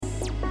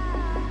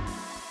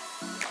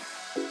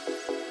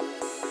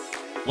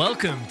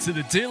Welcome to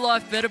the Do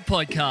Life Better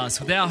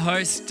podcast with our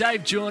hosts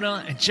Dave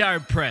Joyner and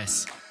Jared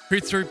Press, who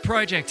through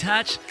Project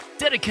Hatch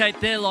dedicate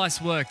their life's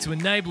work to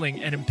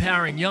enabling and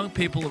empowering young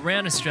people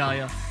around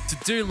Australia to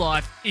do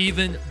life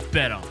even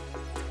better.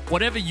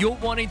 Whatever you're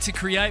wanting to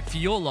create for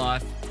your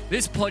life,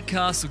 this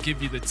podcast will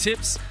give you the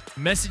tips,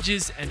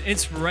 messages and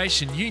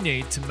inspiration you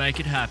need to make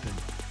it happen.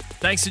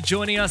 Thanks for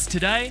joining us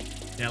today.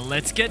 Now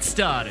let's get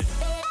started.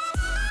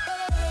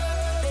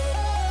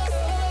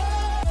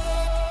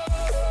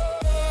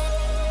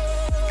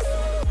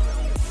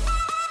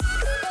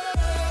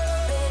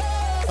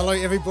 Hello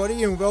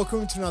everybody and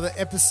welcome to another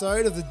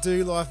episode of the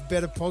Do Life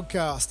Better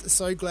podcast.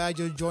 So glad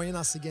you're joining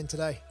us again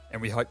today.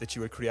 And we hope that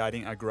you are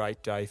creating a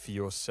great day for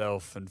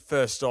yourself. And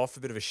first off, a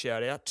bit of a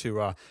shout out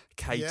to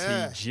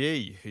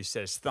KTG, who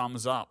says,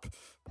 thumbs up,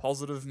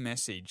 positive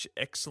message,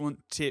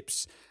 excellent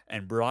tips,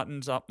 and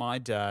brightens up my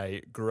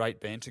day.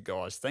 Great banter,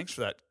 guys. Thanks for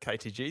that,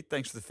 KTG.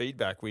 Thanks for the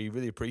feedback. We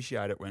really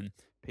appreciate it when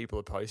people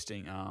are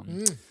posting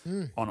on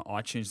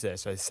iTunes there.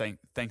 So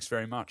thanks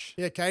very much.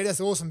 Yeah, Kate, that's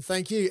awesome.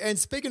 Thank you. And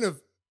speaking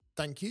of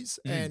thank yous,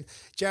 and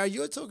Jared, you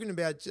were talking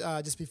about,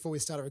 just before we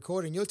started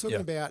recording, you're talking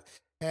about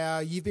how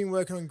you've been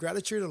working on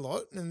gratitude a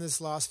lot in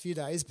this last few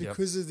days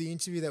because of the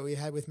interview that we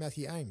had with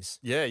Matthew Ames.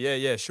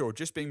 Yeah, sure.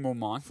 Just being more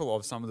mindful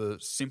of some of the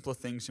simpler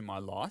things in my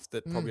life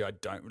that probably I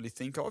don't really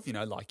think of,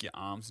 like your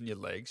arms and your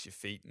legs, your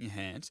feet and your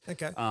hands.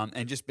 Okay.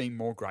 And just being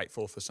more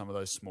grateful for some of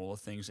those smaller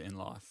things in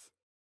life.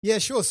 Yeah,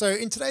 sure. So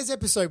in today's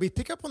episode, we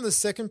pick up on the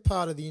second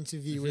part of the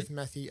interview with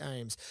Matthew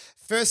Ames.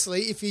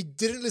 Firstly, if you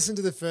didn't listen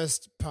to the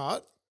first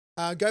part,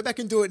 go back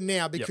and do it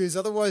now because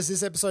otherwise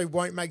this episode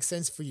won't make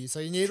sense for you.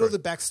 So you need all the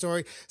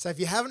backstory. So if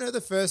you haven't heard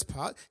the first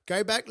part,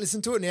 go back,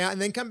 listen to it now,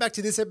 and then come back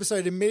to this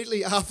episode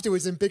immediately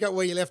afterwards and pick up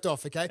where you left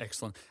off, okay?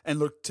 Excellent. And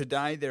look,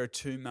 today there are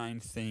two main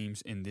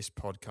themes in this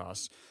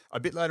podcast. A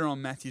bit later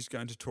on, Matthew's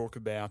going to talk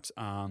about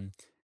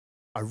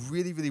a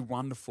really, really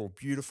wonderful,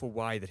 beautiful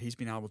way that he's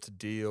been able to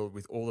deal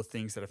with all the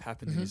things that have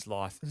happened in his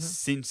life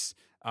since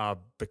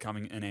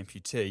becoming an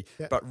amputee.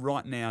 Yep. But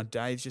right now,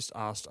 Dave's just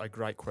asked a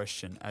great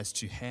question as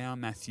to how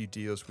Matthew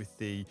deals with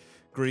the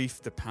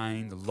grief, the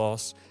pain, the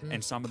loss,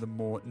 and some of the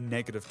more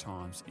negative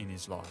times in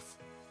his life.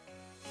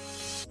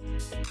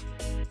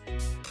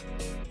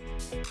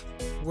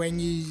 When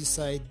you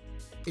say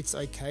it's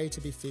okay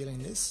to be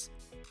feeling this,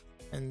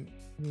 and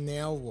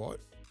now what?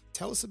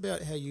 Tell us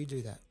about how you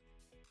do that.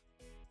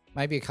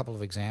 Maybe a couple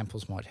of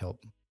examples might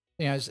help.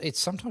 It's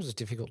sometimes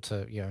difficult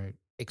to,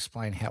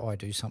 explain how I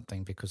do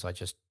something because I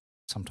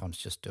sometimes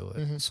just do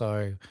it.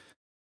 So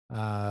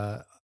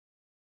an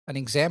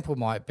example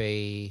might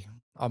be,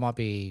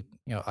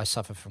 I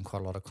suffer from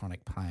quite a lot of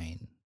chronic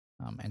pain,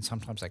 and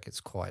sometimes that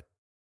gets quite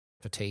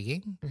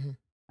fatiguing,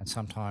 and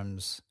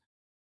sometimes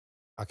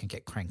I can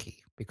get cranky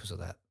because of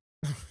that.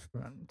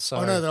 So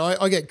I know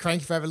that I get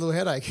cranky if I have a little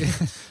headache.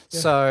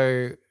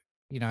 So,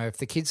 if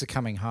the kids are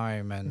coming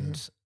home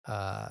and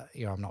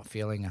I'm not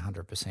feeling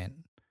 100%.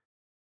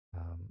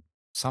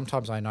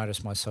 Sometimes I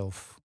notice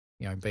myself,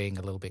 being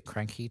a little bit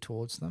cranky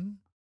towards them.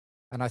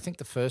 And I think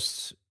the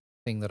first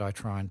thing that I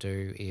try and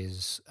do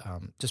is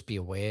just be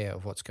aware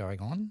of what's going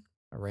on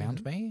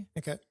around me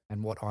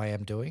and what I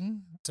am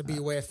doing. To be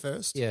aware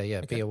first? Yeah,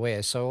 okay. Be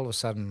aware. So all of a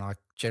sudden I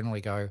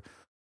generally go,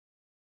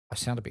 I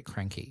sound a bit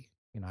cranky,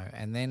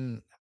 and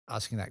then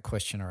asking that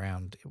question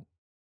around,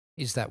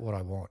 is that what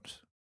I want?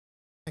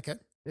 Okay.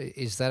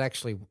 Is that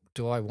actually,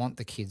 do I want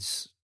the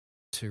kids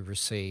to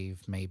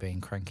receive me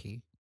being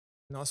cranky?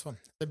 Nice one.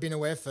 So being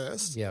aware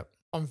first. Yeah.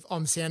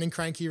 I'm sounding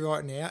cranky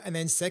right now. And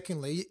then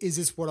secondly, is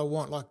this what I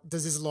want? Like,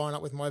 does this line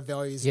up with my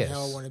values and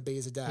how I want to be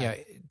as a dad? Yeah.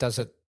 Does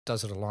it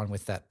align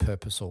with that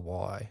purpose or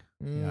why?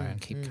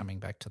 And keep coming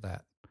back to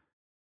that.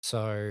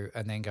 So,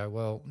 and then go,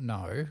 well,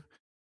 no,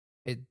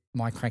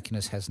 my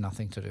crankiness has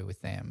nothing to do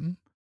with them.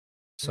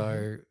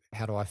 So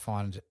how do I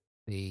find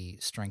the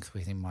strength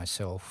within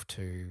myself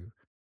to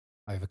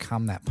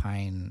overcome that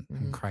pain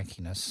and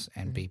crankiness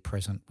and be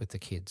present with the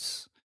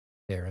kids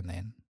there and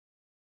then?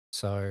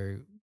 So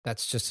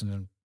that's just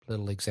a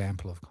little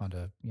example of kind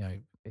of,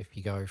 if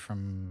you go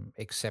from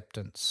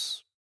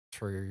acceptance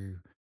through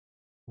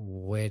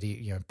where do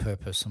you,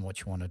 purpose and what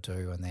you want to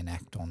do and then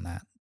act on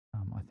that,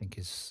 I think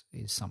is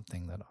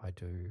something that I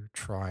do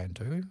try and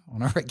do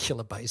on a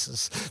regular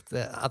basis.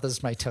 That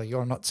others may tell you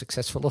I'm not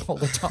successful all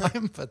the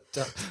time,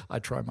 but I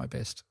try my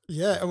best.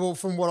 Yeah, well,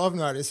 from what I've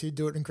noticed, you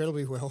do it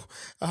incredibly well.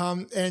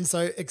 And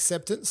so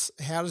acceptance,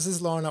 how does this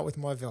line up with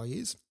my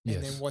values?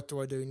 And then what do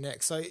I do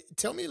next? So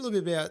tell me a little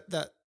bit about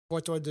that.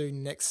 What do I do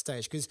next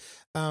stage? Because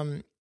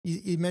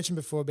you mentioned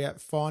before about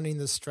finding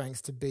the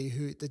strength to be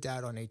who the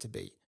dad I need to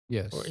be.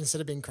 Yes. Or instead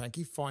of being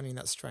cranky, finding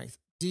that strength.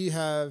 Do you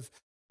have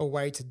a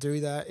way to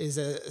do that? Is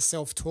it a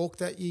self-talk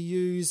that you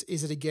use?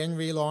 Is it again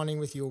realigning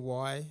with your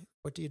why?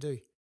 What do you do?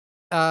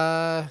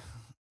 I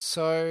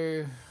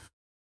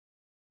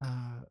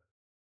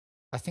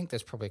think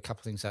there's probably a couple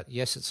of things that,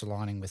 yes, it's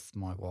aligning with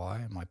my why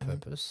and my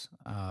purpose.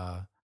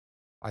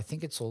 I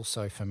think it's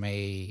also for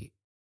me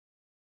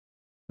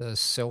the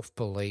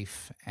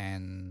self-belief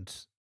and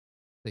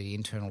the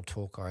internal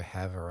talk I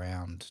have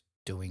around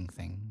doing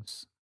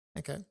things.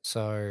 Okay.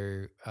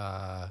 So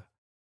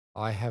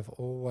I have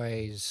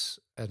always,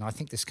 and I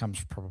think this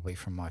comes probably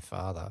from my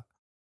father,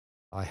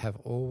 I have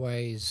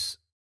always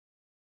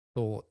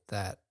thought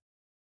that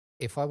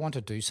if I want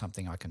to do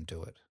something, I can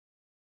do it.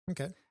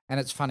 Okay. And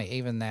it's funny,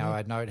 even now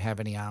I don't have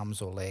any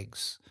arms or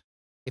legs.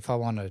 If I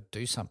want to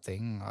do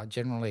something,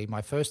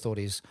 my first thought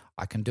is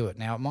I can do it.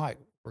 Now, it might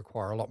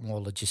require a lot more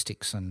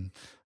logistics and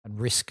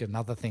risk and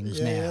other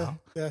things now.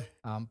 Yeah.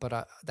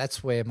 But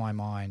that's where my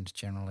mind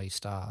generally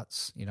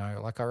starts. You know,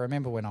 like I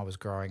remember when I was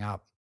growing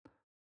up,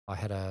 I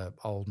had a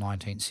old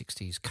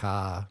 1960s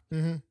car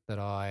that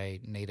I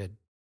needed.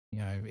 You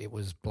know, it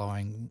was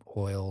blowing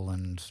oil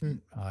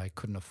and I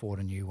couldn't afford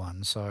a new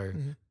one. So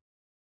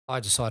I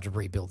decided to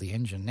rebuild the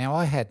engine. Now,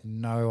 I had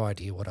no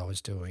idea what I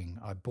was doing.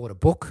 I bought a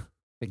book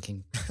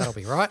thinking that'll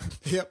be right.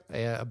 Yep.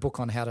 A book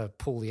on how to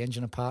pull the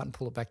engine apart and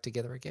pull it back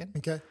together again.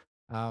 Okay.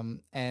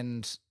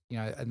 And, you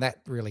know, and that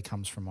really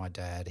comes from my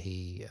dad.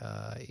 He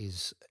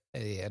is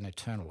an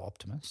eternal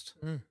optimist.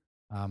 And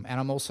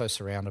I'm also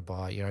surrounded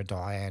by, you know,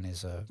 Diane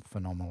is a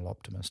phenomenal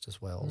optimist as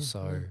well.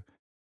 So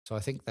I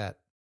think that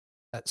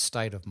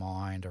state of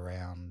mind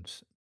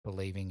around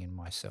believing in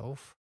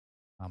myself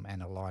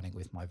and aligning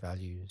with my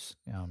values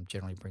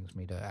generally brings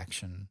me to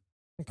action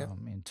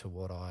into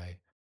what I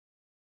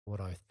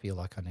feel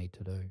like I need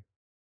to do.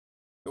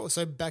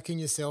 Also backing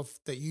yourself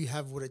that you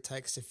have what it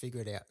takes to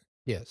figure it out.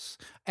 Yes.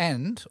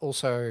 And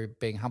also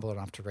being humble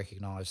enough to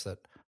recognise that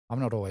I'm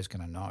not always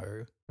going to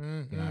know,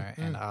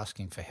 and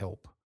asking for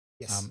help.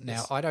 Yes.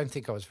 Now, I don't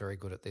think I was very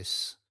good at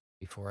this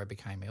before I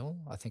became ill.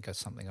 I think it's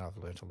something I've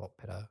learned a lot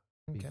better,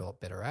 be a lot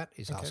better at,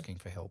 is asking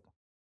for help.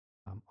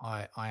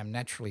 I am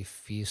naturally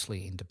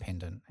fiercely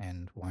independent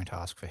and won't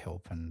ask for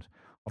help, and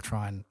I'll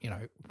try and, you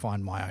know,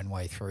 find my own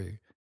way through.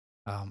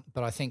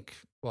 But I think,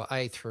 well,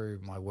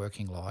 through my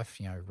working life,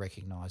 you know,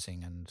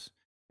 recognising and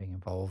being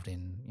involved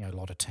in, you know, a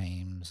lot of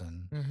teams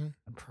and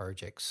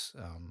projects,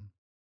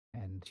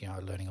 and, you know,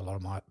 learning a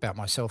lot about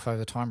myself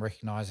over time,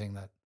 recognising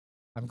that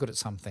I'm good at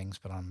some things,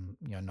 but I'm,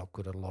 you know, not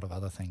good at a lot of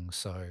other things.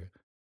 So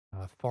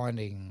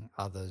finding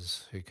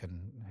others who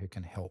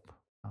can help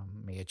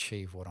me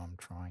achieve what I'm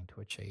trying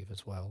to achieve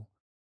as well.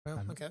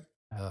 Well,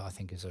 I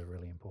think is a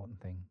really important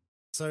thing.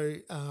 So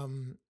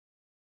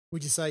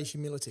would you say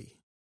humility?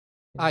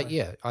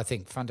 Yeah, I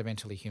think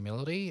fundamentally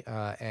humility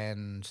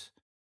and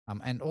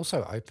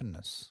also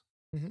openness.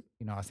 You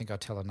know, I think I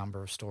tell a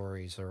number of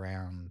stories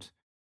around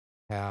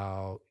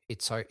how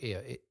it's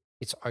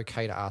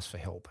okay to ask for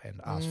help and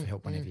ask for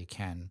help whenever you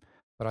can.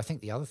 But I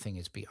think the other thing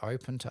is be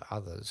open to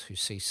others who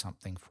see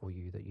something for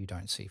you that you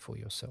don't see for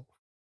yourself.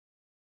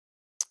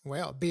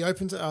 Wow. Be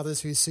open to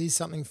others who see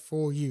something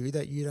for you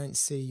that you don't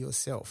see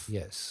yourself.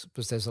 Yes,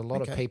 because there's a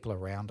lot of people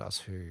around us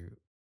who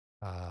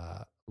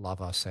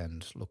love us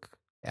and look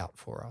out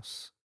for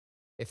us.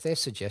 If they're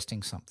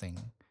suggesting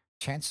something,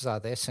 chances are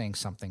they're seeing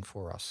something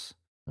for us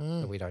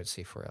that we don't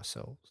see for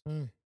ourselves.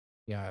 You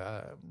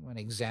know, an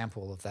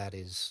example of that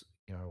is,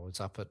 you know, I was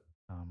up at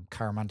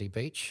Currimundi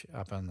Beach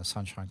up on the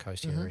Sunshine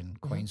Coast here in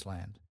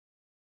Queensland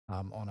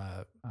on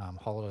a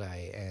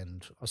holiday,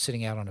 and I was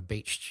sitting out on a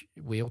beach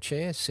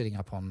wheelchair, sitting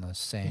up on the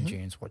sand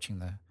dunes, watching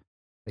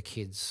the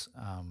kids,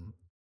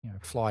 you know,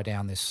 fly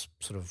down this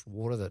sort of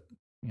water that,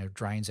 you know,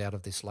 drains out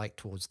of this lake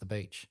towards the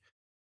beach.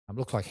 It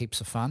looked like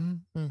heaps of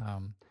fun.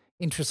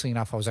 Interestingly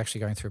enough, I was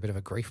actually going through a bit of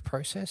a grief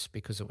process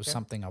because it was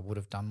something I would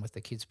have done with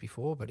the kids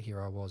before, but here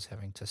I was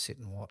having to sit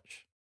and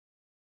watch.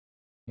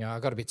 You know, I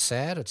got a bit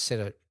sad. I'd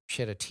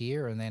shed a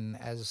tear, and then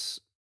as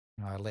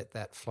you know, I let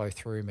that flow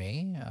through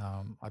me,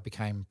 I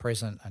became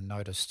present and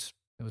noticed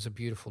it was a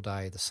beautiful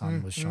day. The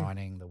sun was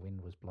shining, the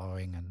wind was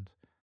blowing, and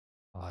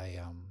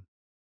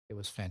it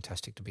was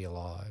fantastic to be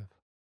alive.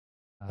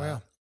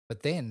 Wow.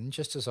 But then,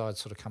 just as I'd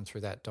sort of come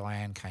through that,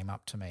 Diane came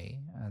up to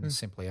me and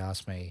simply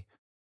asked me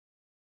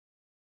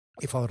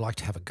if I would like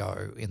to have a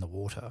go in the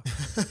water.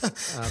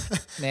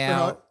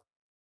 Now,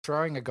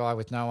 throwing a guy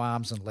with no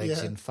arms and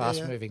legs in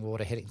fast-moving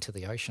water heading to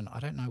the ocean, I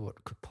don't know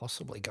what could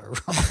possibly go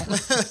wrong.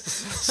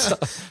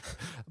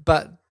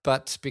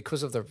 But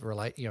because of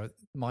you know,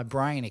 my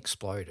brain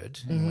exploded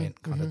and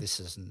went kind of, this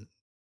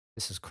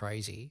is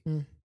crazy.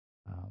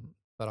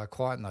 But I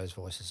quietened those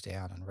voices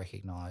down and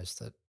recognised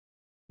that,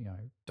 you know,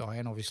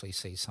 Diane obviously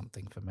sees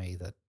something for me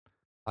that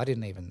I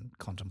didn't even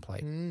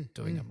contemplate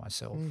doing it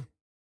myself.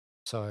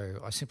 So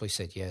I simply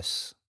said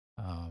yes.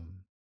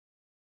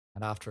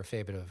 And after a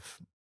fair bit of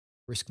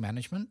risk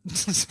management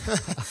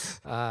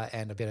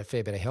and a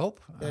fair bit of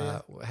help,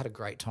 had a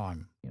great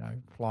time, you know,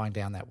 flying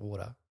down that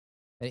water.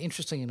 And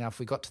interestingly enough,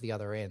 we got to the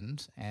other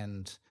end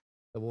and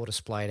the water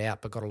splayed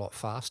out but got a lot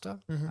faster.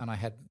 And I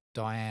had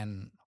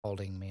Diane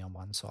holding me on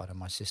one side and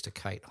my sister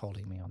Kate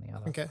holding me on the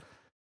other. Okay.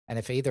 And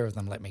if either of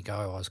them let me go,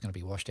 I was going to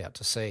be washed out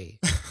to sea.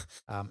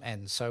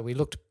 And so we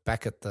looked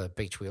back at the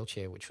beach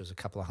wheelchair, which was a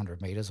couple of 100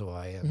 metres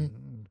away,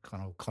 and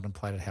kind of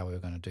contemplated how we were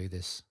going to do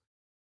this.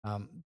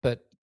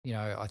 But, you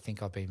know, I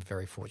think I've been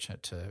very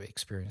fortunate to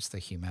experience the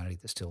humanity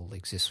that still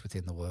exists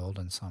within the world,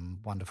 and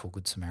some wonderful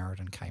Good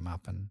Samaritan came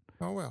up and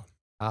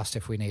asked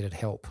if we needed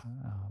help.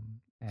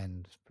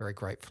 And very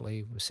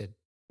gratefully we said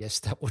yes,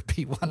 that would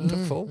be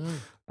wonderful.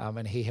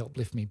 And he helped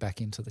lift me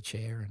back into the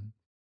chair and,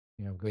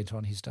 went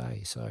on his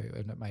day. So,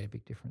 and it made a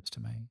big difference to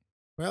me.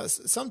 Well,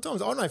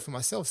 sometimes, I know for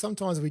myself,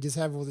 sometimes we just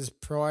have all this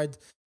pride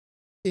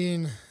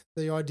in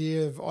the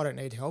idea of, I don't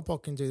need help, I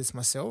can do this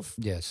myself.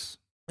 Yes.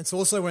 It's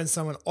also when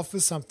someone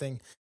offers something,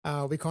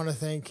 we kind of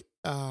think,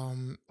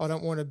 I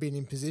don't want to be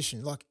in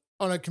position. Like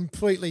on a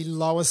completely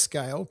lower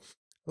scale,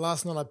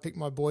 last night I picked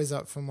my boys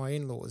up from my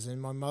in-laws,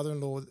 and my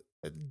mother-in-law,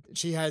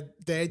 she had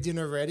their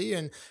dinner ready,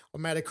 and I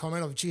made a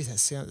comment of, geez,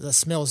 that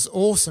smells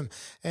awesome.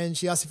 And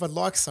she asked if I'd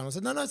like some. I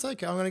said, no, it's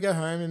okay. I'm going to go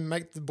home and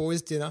make the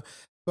boys dinner.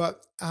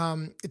 But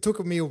it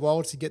took me a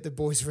while to get the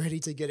boys ready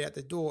to get out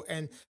the door.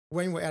 And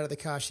when we're out of the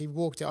car, she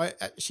walked out.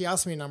 She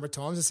asked me a number of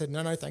times. I said,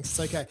 no, thanks. It's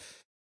okay.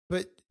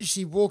 But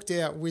she walked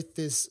out with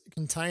this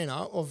container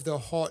of the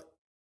hot,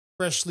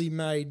 freshly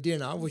made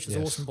dinner, which was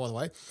awesome, by the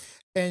way.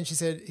 And she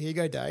said, here you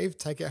go, Dave,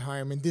 take it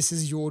home. And this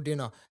is your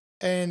dinner.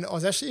 And I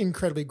was actually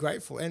incredibly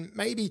grateful. And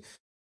maybe,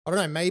 I don't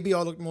know, maybe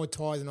I looked more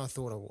tired than I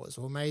thought I was,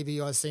 or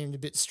maybe I seemed a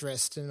bit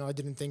stressed and I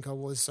didn't think I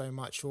was so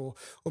much, or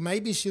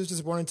maybe she was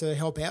just wanting to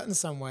help out in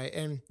some way.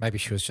 And maybe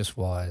she was just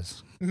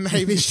wise.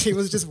 Maybe she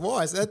was just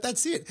wise.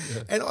 That's it.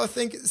 Yeah. And I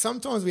think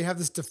sometimes we have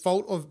this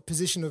default of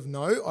position of,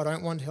 no, I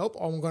don't want help.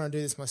 I'm going to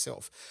do this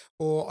myself.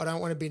 Or I don't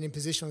want to be in a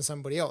position with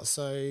somebody else.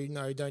 So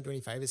no, don't do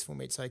any favors for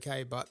me. It's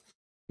okay. But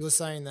you're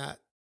saying that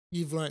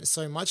you've learned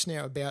so much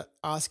now about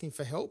asking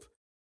for help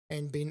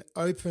and being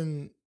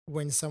open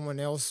when someone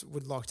else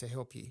would like to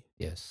help you.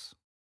 Yes.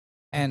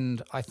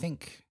 And I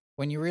think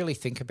when you really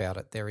think about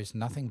it, there is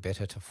nothing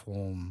better to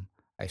form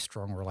a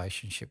strong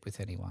relationship with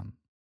anyone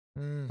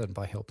than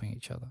by helping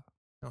each other.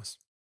 Nice.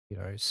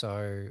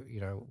 So,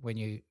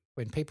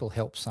 when people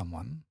help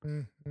someone,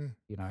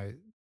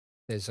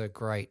 there's a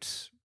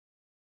great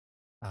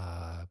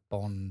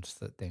bond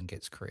that then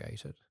gets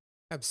created.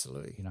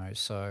 Absolutely.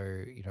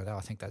 So, I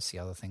think that's the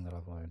other thing that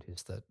I've learned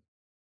is that,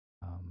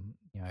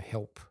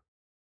 help,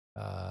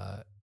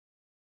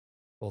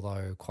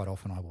 although quite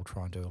often I will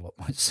try and do a lot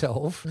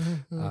myself,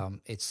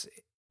 it's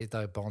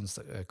the bonds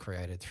that are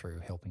created through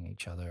helping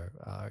each other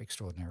are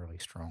extraordinarily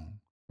strong.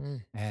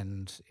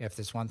 And if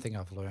there's one thing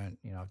I've learned,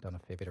 I've done a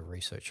fair bit of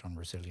research on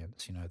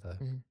resilience.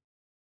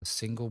 The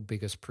single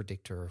biggest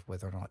predictor of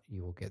whether or not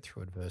you will get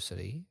through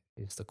adversity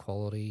is the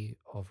quality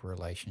of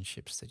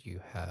relationships that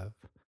you have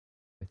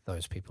with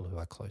those people who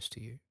are close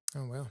to you.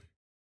 Oh, wow.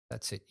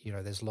 That's it.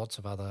 There's lots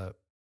of other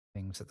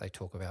things that they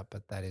talk about,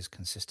 but that is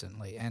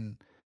consistently. And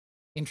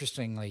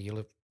interestingly, you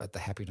look at the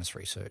happiness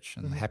research,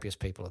 and the happiest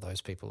people are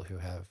those people who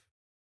have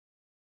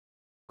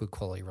good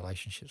quality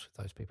relationships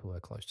with those people who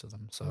are close to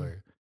them. So,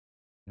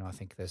 I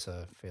think there's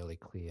a fairly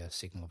clear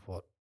signal of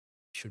what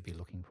you should be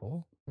looking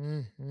for.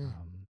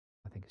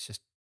 I think it's just,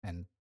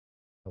 and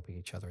helping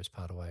each other is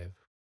part of a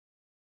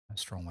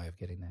strong way of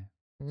getting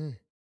there.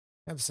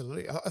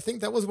 Absolutely. I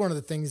think that was one of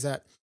the things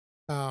that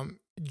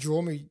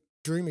drew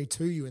me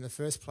to you in the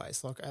first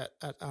place. Like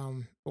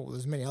well,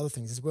 there's many other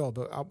things as well,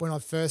 but when I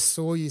first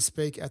saw you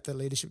speak at the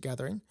leadership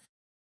gathering,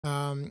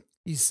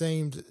 you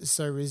seemed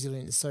so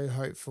resilient, so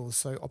hopeful,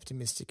 so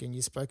optimistic, and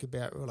you spoke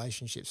about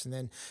relationships. And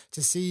then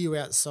to see you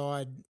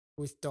outside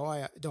with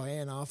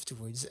Diane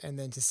afterwards, and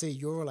then to see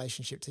your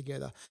relationship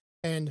together,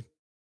 and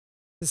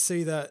to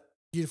see that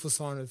beautiful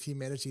sign of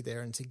humanity there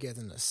and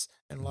togetherness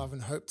and love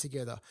and hope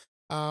together,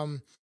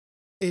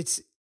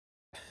 it's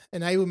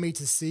enabled me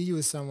to see you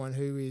as someone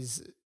who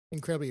is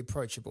incredibly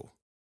approachable,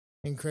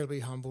 incredibly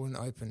humble and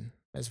open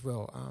as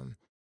well.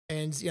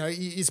 And,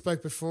 you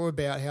spoke before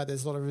about how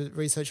there's a lot of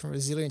research on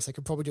resilience. They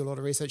could probably do a lot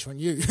of research on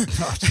you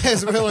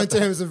as well in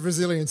terms of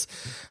resilience.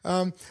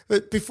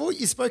 But before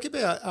you spoke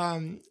about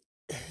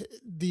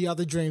the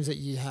other dreams that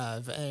you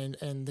have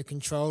and the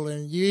control,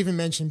 and you even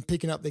mentioned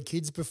picking up the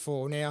kids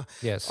before. Now,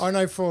 yes, I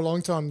know for a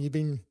long time you've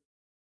been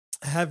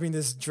having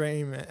this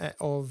dream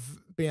of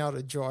being able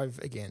to drive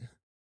again.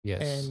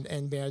 Yes.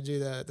 And be able to do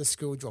the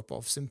school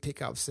drop-offs and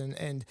pickups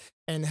and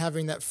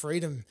having that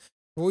freedom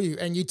for you.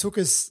 And you took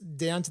us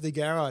down to the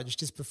garage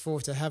just before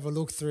to have a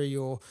look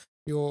through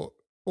your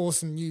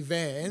awesome new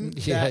van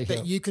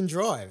that you can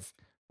drive.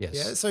 Yes.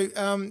 Yeah. So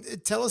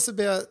tell us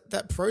about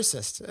that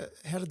process.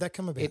 How did that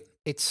come about?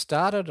 It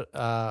started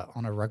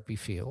on a rugby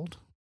field.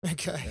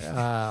 Okay.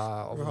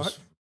 I was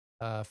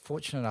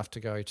fortunate enough to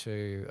go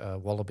to a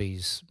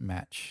Wallabies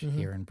match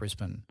here in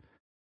Brisbane.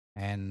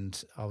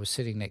 And I was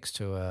sitting next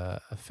to a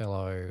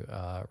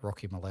fellow,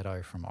 Rocky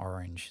Miletto from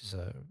Orange. He's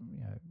a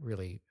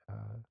really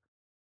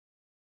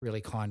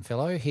kind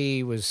fellow.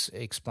 He was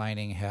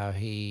explaining how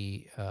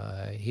he'd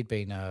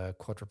been a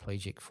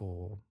quadriplegic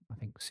for, I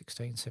think,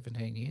 16,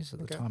 17 years at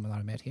the time that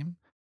I met him.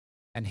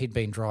 And he'd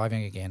been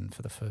driving again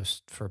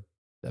for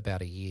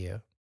about a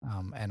year.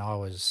 And I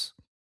was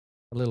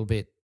a little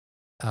bit,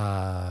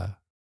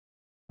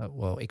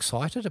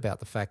 excited about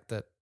the fact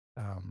that,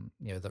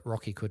 that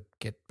Rocky could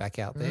get back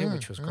out there,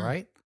 which was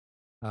great.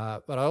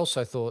 But I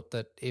also thought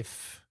that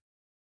if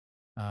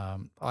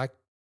I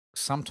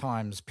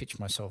sometimes pitch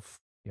myself,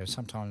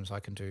 sometimes I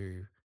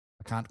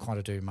can't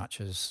quite do much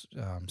as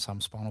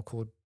some spinal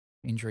cord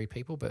injury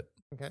people, but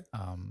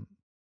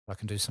I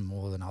can do some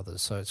more than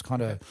others. So it's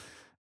kind of,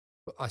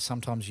 I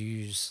sometimes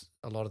use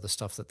a lot of the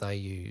stuff that they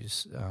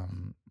use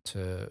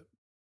to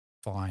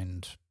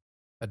find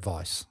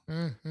advice.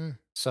 Mm-hmm.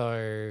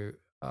 So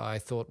I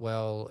thought,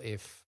 well,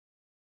 if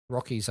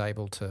Rocky's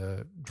able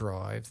to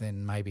drive,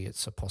 then maybe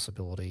it's a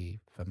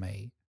possibility for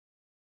me.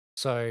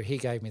 So he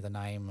gave me the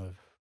name of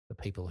the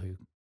people who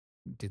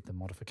did the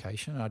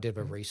modification. And I did a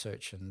bit of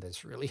research, and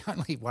there's really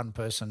only one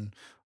person,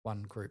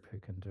 one group who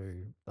can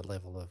do the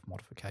level of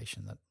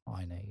modification that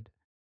I need.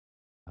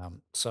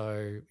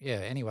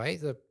 Anyway,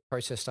 the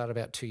process started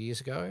about 2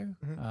 years ago.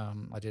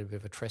 I did a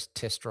bit of a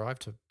test drive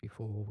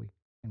before we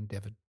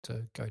endeavoured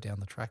to go down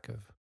the track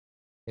of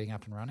getting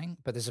up and running.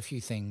 But there's a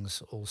few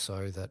things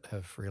also that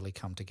have really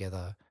come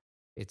together.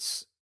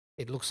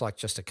 It looks like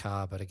just a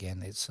car, but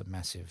again, it's a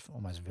massive,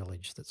 almost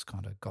village that's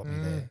kind of got me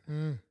there.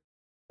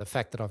 The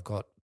fact that I've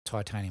got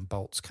titanium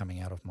bolts coming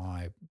out of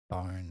my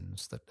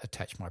bones that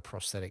attach my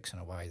prosthetics in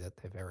a way that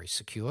they're very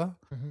secure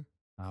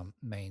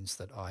means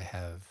that I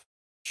have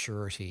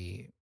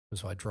surety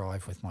because I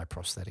drive with my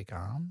prosthetic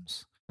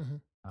arms.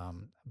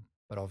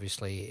 But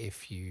obviously,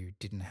 if you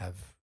didn't have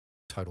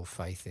total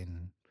faith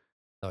in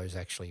those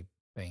actually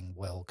being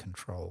well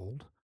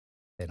controlled,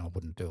 then I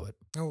wouldn't do it.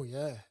 Oh,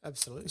 yeah,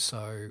 absolutely.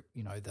 So,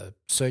 the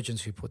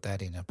surgeons who put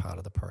that in are part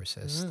of the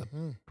process.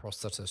 The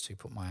prosthetists who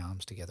put my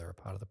arms together are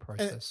part of the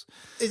process.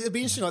 And it'd be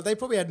interesting. Like, they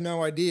probably had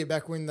no idea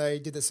back when they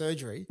did the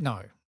surgery.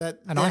 No. That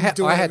and I had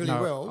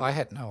no well. I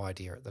had no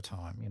idea at the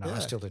time. I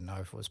still didn't know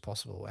if it was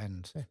possible.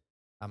 And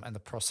and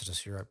the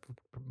prosthetists who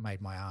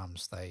made my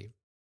arms, they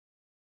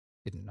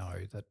didn't know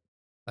that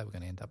they were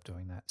going to end up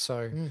doing that.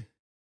 So,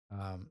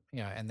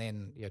 and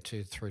then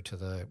through to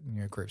the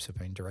groups have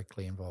been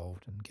directly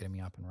involved in getting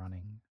me up and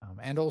running.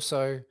 And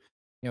also,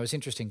 it's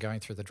interesting going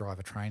through the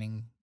driver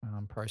training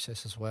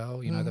process as well.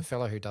 The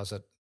fellow who does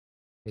it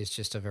is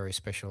just a very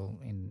special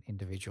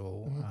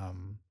individual.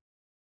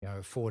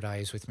 4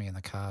 days with me in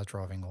the car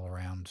driving all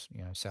around,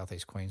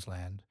 southeast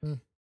Queensland.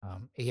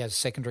 He has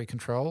secondary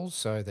controls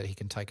so that he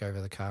can take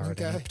over the car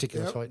at any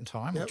particular point in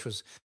time,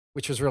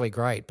 which was really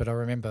great. But I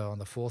remember on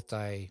the fourth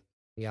day,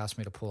 he asked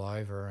me to pull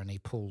over, and he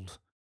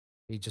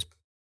just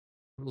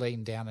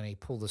leaned down and he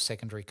pulled the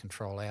secondary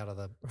control out of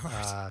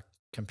the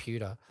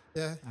computer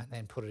and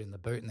then put it in the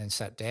boot and then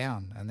sat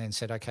down and then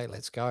said, okay,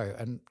 let's go.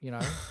 And,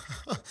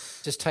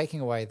 just taking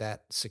away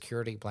that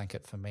security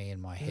blanket for me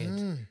in my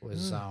head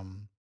was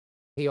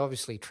he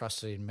obviously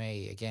trusted in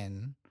me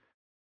again,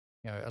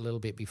 a little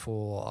bit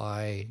before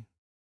I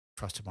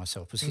trusted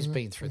myself because he's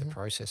been through the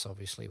process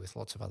obviously with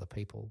lots of other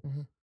people.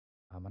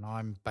 And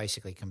I'm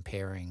basically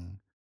comparing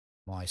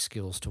my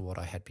skills to what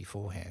I had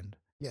beforehand.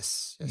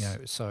 Yes.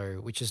 So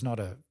which is not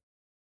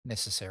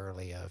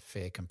necessarily a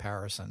fair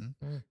comparison.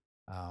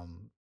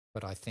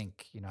 But I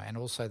think, and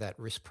also that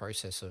risk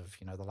process of,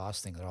 the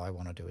last thing that I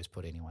want to do is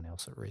put anyone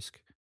else at risk.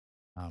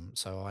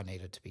 So I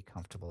needed to be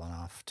comfortable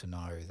enough to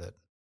know that,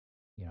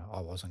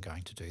 I wasn't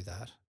going to do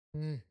that.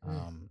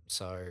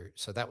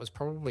 So that was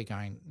probably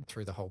going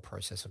through the whole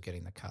process of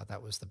getting the car.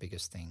 That was the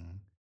biggest thing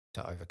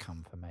to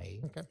overcome for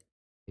me. Okay.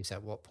 Is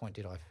at what point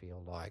did I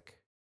feel like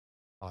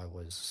I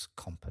was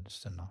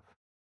competent enough?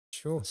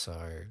 Sure.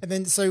 So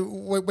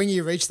when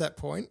you reached that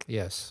point,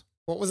 yes,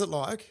 what was it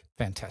like?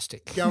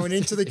 Fantastic. Going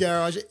into the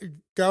garage,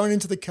 going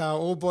into the car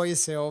all by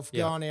yourself,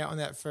 going out on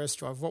that first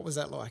drive. What was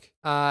that like?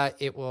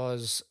 It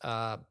was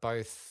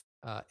both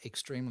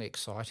extremely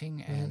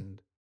exciting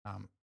and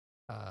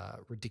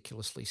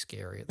ridiculously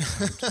scary at the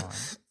same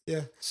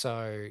time.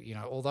 So,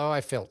 although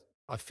I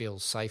feel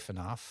safe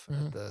enough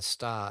at the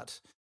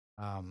start,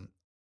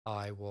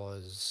 I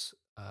was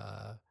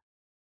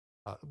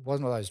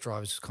one of those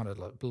drivers kind of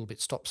like a little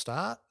bit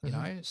stop-start, you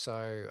know.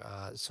 So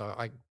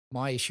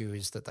my issue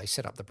is that they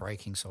set up the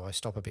braking, so I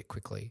stop a bit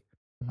quickly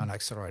and I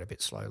accelerate a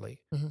bit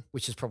slowly,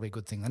 which is probably a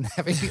good thing than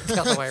having it the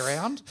other way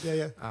around.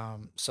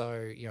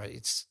 So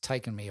it's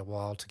taken me a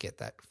while to get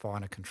that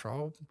finer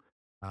control.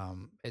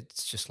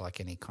 It's just like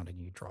any kind of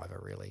new driver,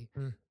 really,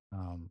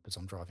 because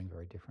I'm driving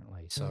very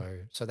differently.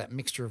 So that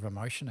mixture of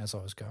emotion as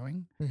I was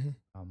going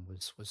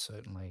was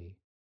certainly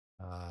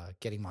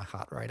getting my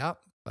heart rate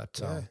up, but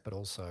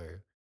also,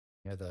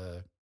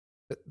 the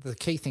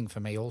key thing for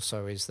me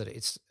also is that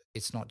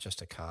it's not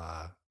just a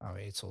car. I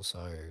mean, it's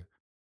also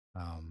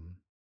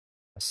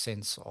a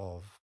sense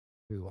of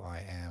who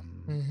I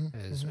am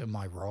as in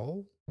my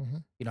role.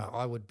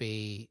 I would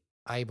be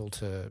able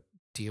to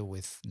deal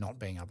with not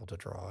being able to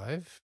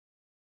drive,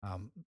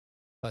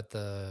 but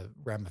the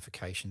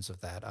ramifications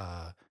of that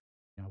are,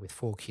 with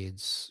 4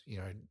 kids,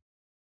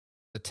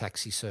 the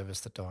taxi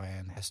service that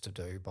Diane has to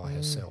do by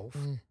herself,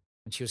 and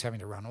she was having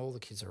to run all the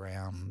kids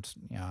around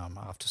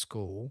after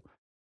school,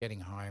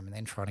 getting home and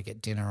then trying to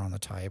get dinner on the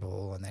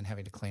table and then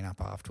having to clean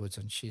up afterwards,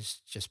 and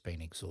she's just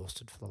been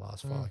exhausted for the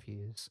last 5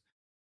 years.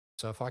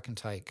 So if I can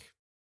take,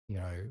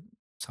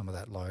 some of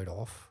that load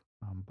off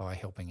by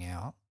helping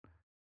out,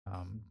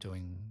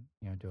 doing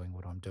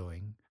what I'm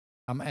doing,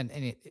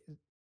 and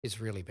it's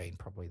really been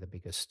probably the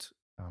biggest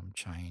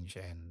change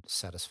and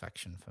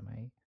satisfaction for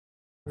me.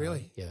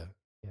 Really? Yeah.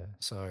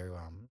 So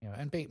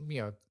and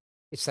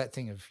it's that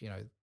thing of,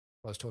 I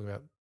was talking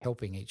about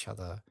helping each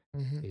other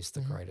is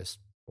the greatest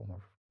form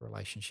of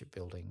relationship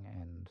building,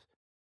 and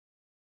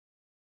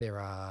there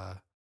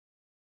are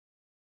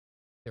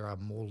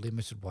more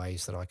limited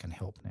ways that I can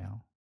help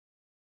now.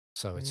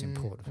 So it's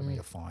important for me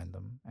to find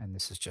them, and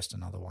this is just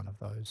another one of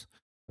those,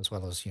 as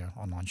well as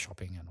online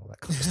shopping and all that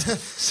kind of stuff.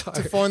 So,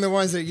 to find the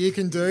ones that you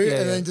can do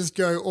then just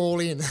go all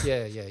in.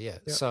 Yeah.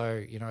 Yep.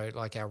 So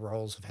like our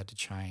roles have had to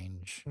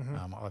change.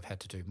 I've had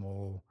to do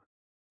more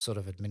sort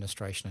of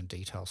administration and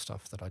detail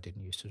stuff that I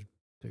didn't used to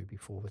do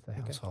before with the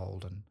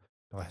household, and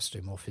I have to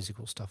do more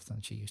physical stuff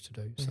than she used to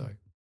do. So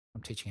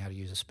I'm teaching how to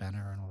use a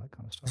spanner and all that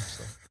kind of stuff.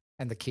 So,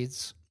 and the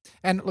kids.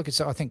 And look,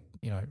 I think,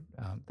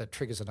 that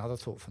triggers another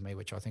thought for me,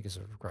 which I think is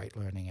a great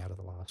learning out of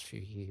the last few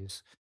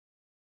years,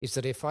 is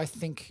that if I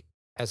think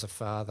as a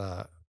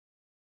father,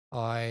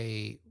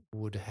 I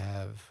would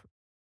have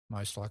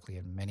most likely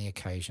in many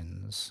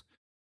occasions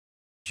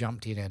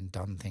jumped in and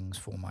done things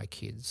for my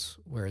kids,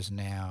 whereas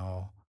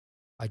now,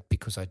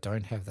 because I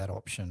don't have that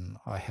option,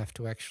 I have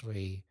to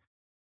actually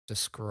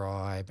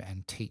describe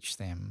and teach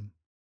them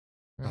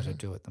how to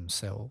do it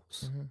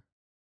themselves.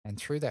 And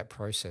through that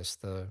process,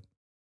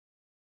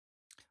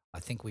 I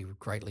think we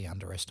greatly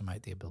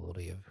underestimate the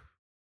ability of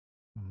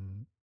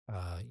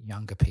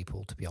younger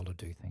people to be able to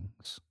do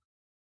things.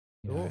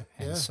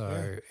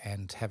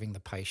 And having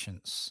the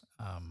patience,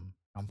 I'm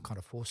kind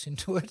of forced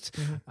into it,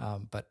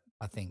 but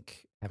I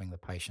think having the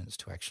patience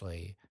to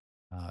actually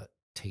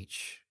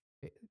teach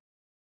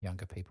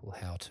younger people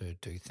how to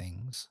do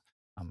things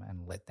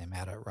and let them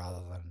at it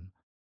rather than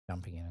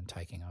jumping in and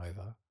taking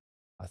over,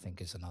 I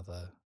think is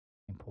another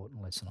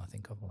important lesson I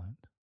think I've learned.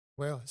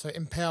 Well, so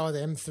empower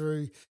them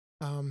through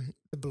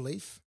the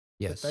belief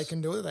that they can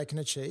do it, they can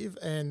achieve,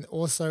 and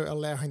also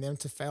allowing them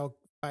to fail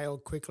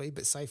quickly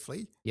but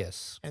safely.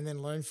 Yes. And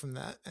then learn from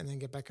that and then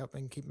get back up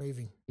and keep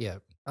moving. Yeah.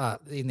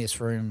 In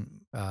this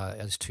room,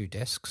 there's 2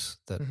 desks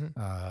that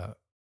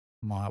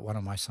one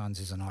of my sons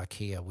is an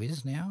IKEA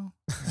whiz now.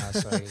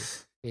 So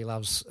he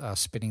loves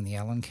spinning the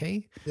Allen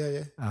key.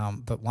 Yeah.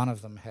 But one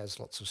of them has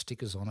lots of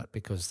stickers on it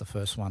because the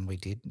first one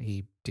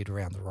he did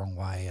around the wrong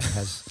way and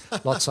has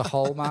lots of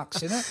hole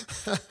marks in it.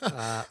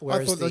 I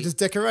thought they were just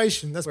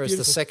decoration. That's whereas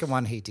beautiful. The second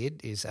one he did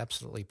is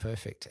absolutely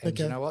perfect. And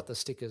you know what? The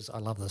stickers, I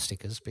love the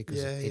stickers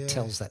because it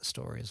tells that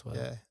story as well.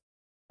 Yeah,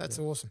 that's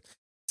awesome.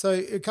 So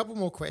a couple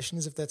more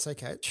questions, if that's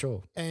okay.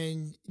 Sure.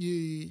 And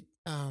you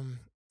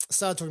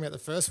started talking about the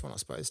first one, I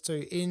suppose,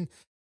 too.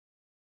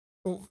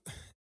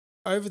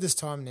 Over this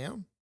time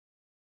now,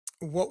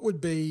 what would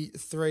be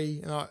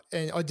 3,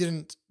 and I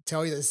didn't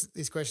tell you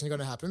this question is going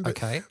to happen,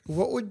 but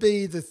what would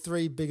be the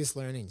 3 biggest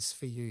learnings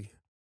for you?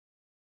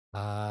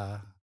 I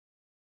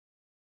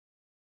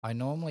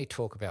normally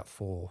talk about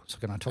 4. So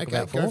can I talk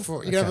about 4? Go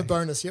for it. You're going to have a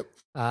bonus, yep.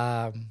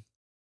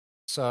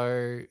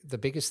 So the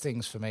biggest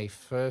things for me,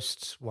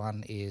 first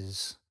one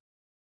is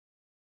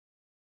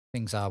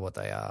things are what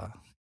they are,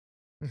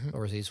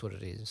 or it is what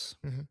it is.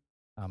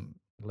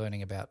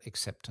 Learning about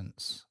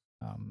acceptance,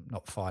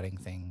 not fighting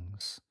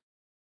things,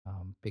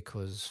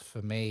 because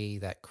for me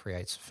that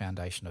creates a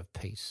foundation of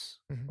peace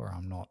where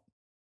I'm not,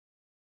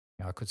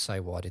 I could say,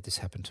 why did this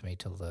happen to me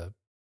till the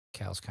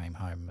cows came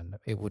home, and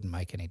it wouldn't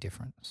make any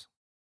difference.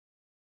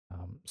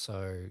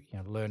 So,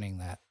 learning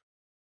that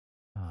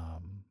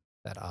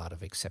art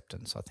of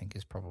acceptance, I think,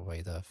 is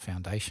probably the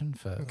foundation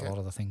for a lot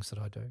of the things that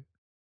I do.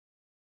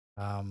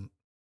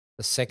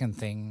 The second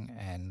thing,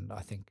 and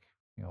I think,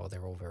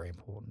 they're all very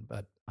important,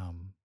 but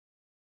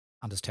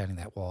understanding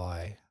that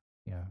why,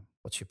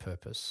 what's your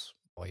purpose,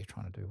 why you're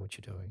trying to do what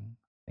you're doing,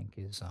 I think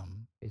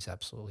is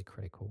absolutely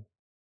critical.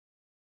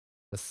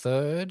 The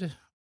third,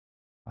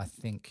 I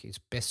think, is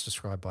best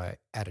described by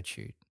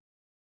attitude.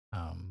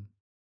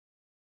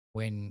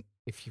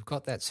 If you've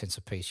got that sense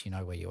of peace, you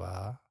know where you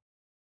are,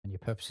 and your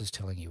purpose is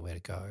telling you where to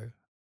go,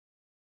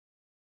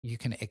 you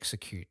can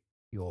execute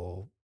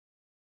your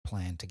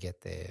plan to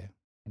get there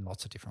in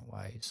lots of different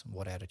ways. And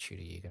what attitude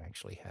are you going to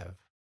actually have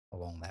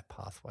along that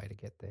pathway to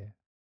get there?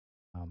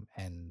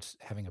 And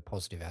having a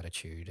positive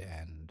attitude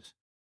and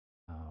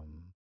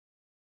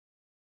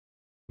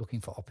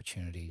looking for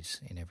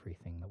opportunities in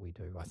everything that we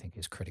do, I think,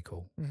 is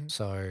critical.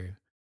 So,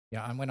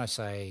 and when I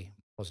say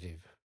positive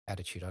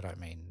attitude, I don't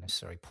mean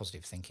necessarily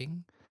positive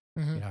thinking.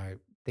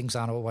 Things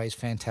aren't always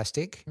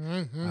fantastic,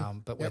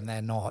 but when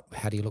they're not,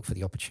 how do you look for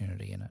the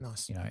opportunity in it?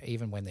 Nice.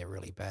 Even when they're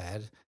really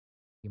bad,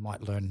 you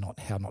might learn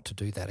how not to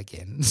do that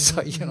again,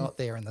 so you're not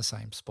there in the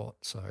same spot.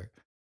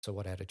 So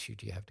what attitude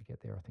do you have to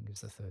get there, I think, is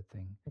the third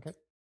thing. Okay.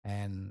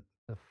 And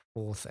the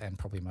fourth and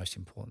probably most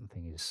important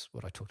thing is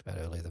what I talked about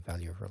earlier, the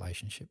value of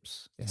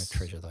relationships. Yes.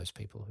 Treasure those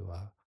people who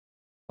are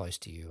close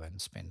to you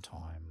and spend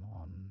time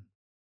on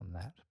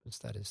that, because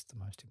that is the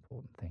most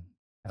important thing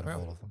out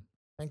of all of them.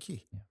 Thank you.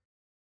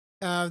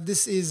 Yeah.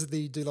 This is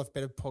the Do Life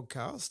Better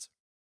podcast.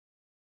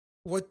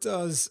 What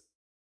does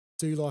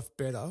Do Life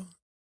Better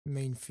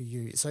mean for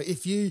you? So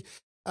if you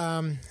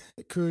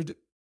could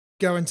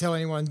go and tell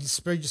anyone,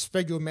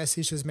 spread your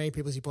message to as many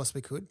people as you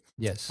possibly could.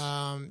 Yes.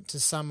 To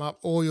sum up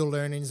all your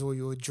learnings or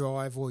your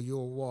drive or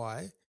your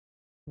why,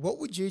 what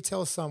would you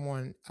tell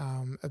someone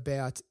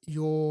about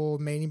your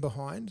meaning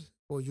behind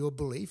or your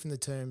belief in the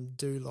term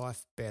 "do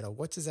life better"?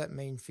 What does that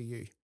mean for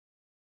you?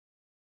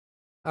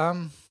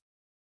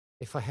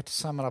 If I had to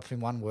sum it up in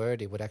one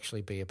word, it would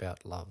actually be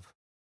about love.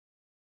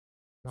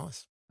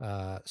 Nice.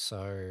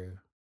 So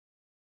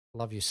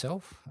love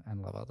yourself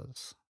and love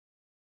others.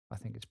 I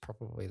think it's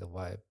probably the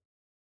way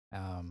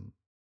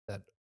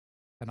that,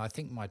 and I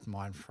think my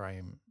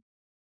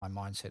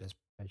mindset has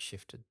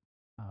shifted.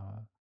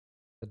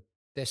 The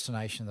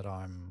destination that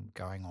I'm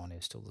going on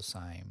is still the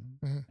same,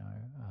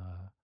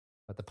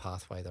 but the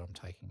pathway that I'm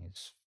taking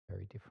is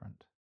very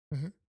different.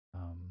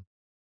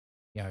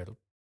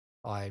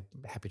 I'm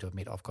happy to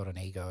admit I've got an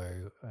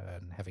ego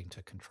and having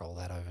to control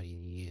that over the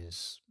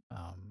years.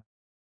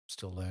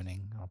 Still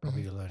learning. I'll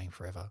probably be learning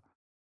forever.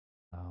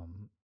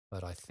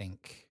 But I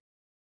think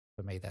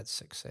for me, that's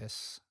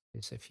success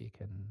is if you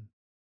can,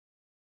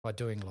 by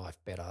doing life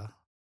better,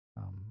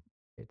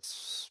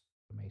 it's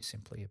for me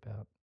simply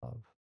about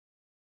love.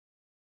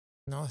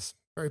 Nice.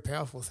 Very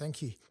powerful.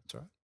 Thank you. That's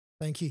right.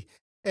 Thank you.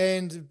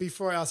 And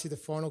before I ask you the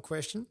final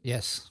question.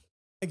 Yes.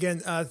 Again,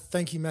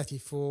 thank you, Matthew,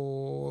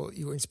 for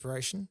your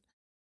inspiration.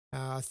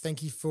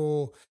 Thank you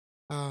for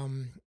how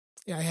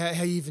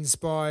you've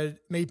inspired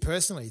me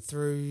personally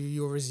through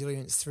your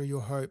resilience, through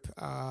your hope,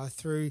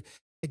 through,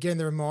 again,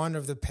 the reminder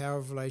of the power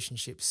of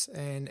relationships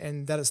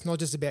and that it's not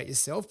just about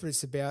yourself, but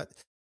it's about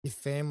your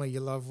family,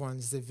 your loved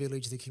ones, the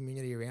village, the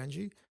community around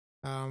you.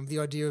 The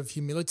idea of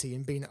humility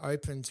and being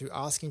open to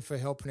asking for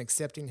help and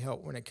accepting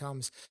help when it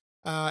comes,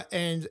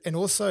 and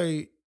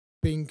also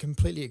being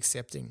completely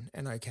accepting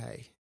and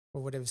okay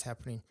for whatever's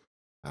happening.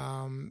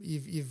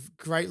 You've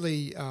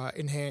greatly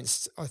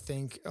enhanced, I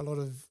think, a lot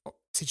of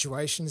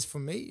situations for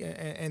me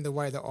and the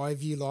way that I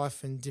view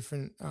life in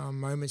different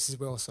moments as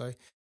well. So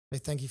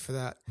thank you for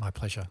that. My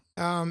pleasure.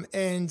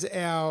 And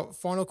our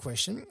final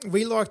question,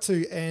 we like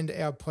to end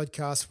our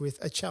podcast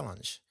with a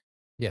challenge.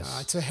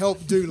 Yes. To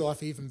help do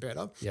life even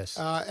better. Yes.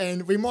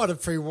 And we might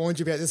have pre-warned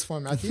you about this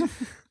one, Matthew.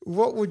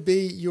 What would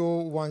be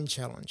your one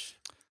challenge?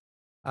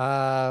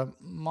 I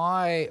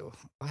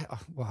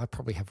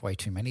probably have way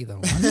too many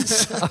little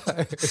ones.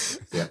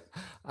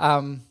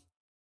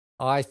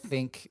 I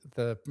think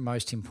the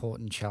most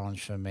important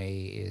challenge for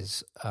me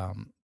is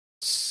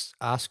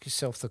ask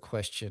yourself the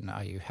question,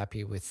 are you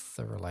happy with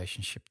the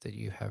relationship that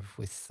you have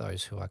with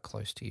those who are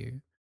close to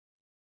you?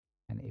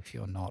 And if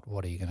you're not,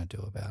 what are you going to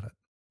do about it?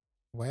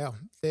 Wow.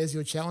 There's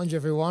your challenge,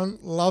 everyone.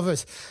 Love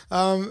it.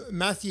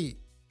 Matthew,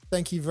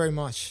 thank you very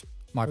much.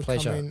 My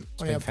pleasure. It's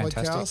been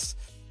fantastic. Podcast.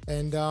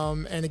 And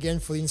again,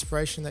 for the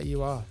inspiration that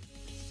you are.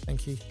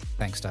 Thank you.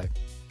 Thanks, Dave.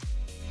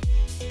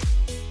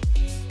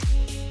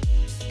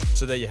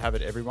 So there you have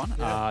it, everyone.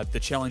 Yeah. The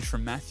challenge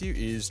from Matthew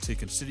is to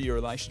consider your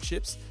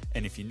relationships,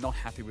 and if you're not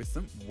happy with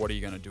them, what are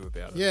you going to do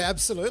about it? Yeah,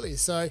 absolutely.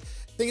 So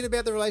thinking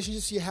about the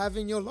relationships you have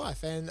in your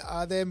life, and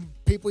are there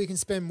people you can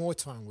spend more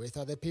time with?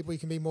 Are there people you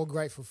can be more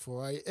grateful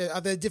for? Are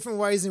there different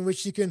ways in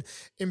which you can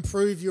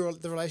improve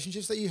the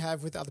relationships that you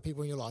have with other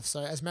people in your life?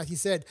 So as Matthew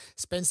said,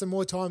 spend some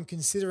more time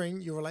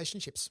considering your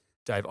relationships.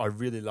 Dave, I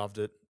really loved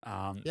it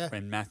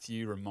when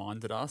Matthew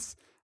reminded us.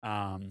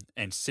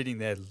 And sitting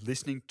there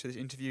listening to this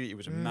interview, it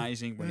was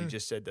amazing when he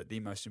just said that the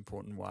most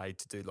important way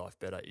to do life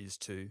better is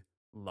to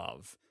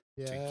love,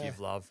 to give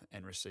love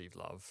and receive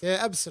love. Yeah,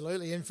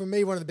 absolutely. And for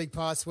me, one of the big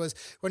parts was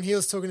when he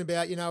was talking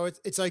about,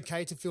 it's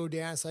okay to feel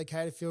down, it's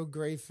okay to feel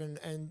grief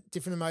and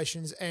different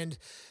emotions, and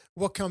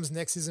what comes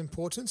next is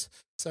important.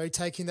 So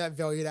taking that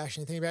valued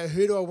action, thinking about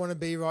who do I want to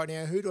be right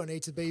now, who do I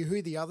need to be,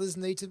 who the others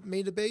need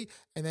me to be,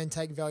 and then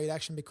take valued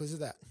action because of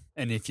that.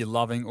 And if you're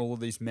loving all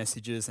of these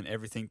messages and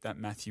everything that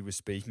Matthew was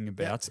speaking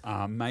about,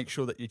 make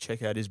sure that you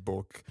check out his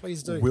book.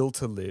 Please do. Will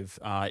to Live.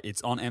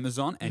 It's on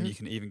Amazon and you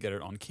can even get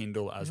it on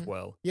Kindle as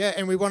well. Yeah,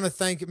 and we want to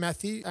thank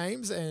Matthew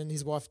Ames and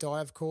his wife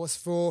Di, of course,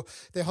 for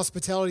their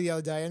hospitality the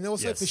other day and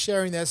also for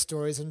sharing their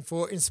stories and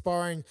for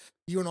inspiring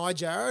you and I,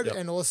 Jared,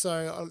 and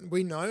also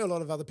we know a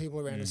lot of other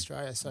people around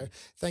Australia. So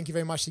thank you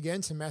very much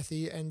again to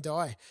Matthew and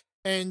Di.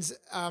 And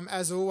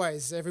as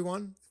always,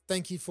 everyone,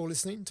 thank you for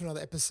listening to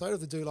another episode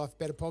of the Do Life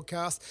Better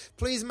podcast.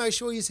 Please make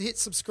sure you hit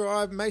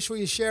subscribe, make sure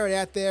you share it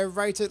out there,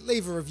 rate it,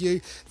 leave a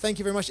review. Thank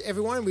you very much,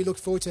 everyone. We look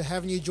forward to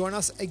having you join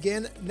us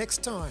again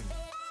next time.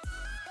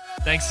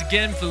 Thanks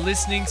again for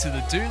listening to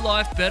the Do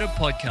Life Better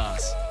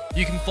podcast.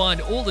 You can find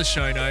all the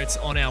show notes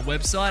on our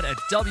website at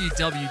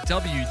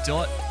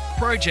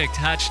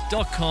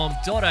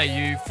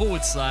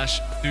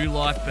www.projecthatch.com.au/Do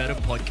Life Better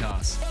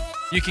podcast.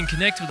 You can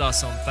connect with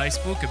us on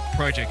Facebook at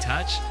Project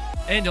Hatch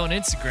and on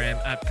Instagram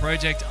at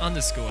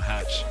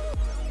Project_Hatch.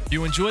 If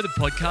you enjoy the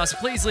podcast,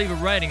 please leave a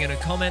rating and a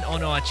comment on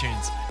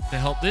iTunes to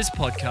help this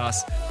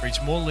podcast reach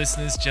more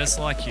listeners just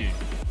like you.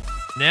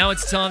 Now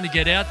it's time to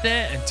get out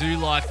there and do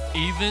life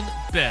even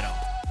better.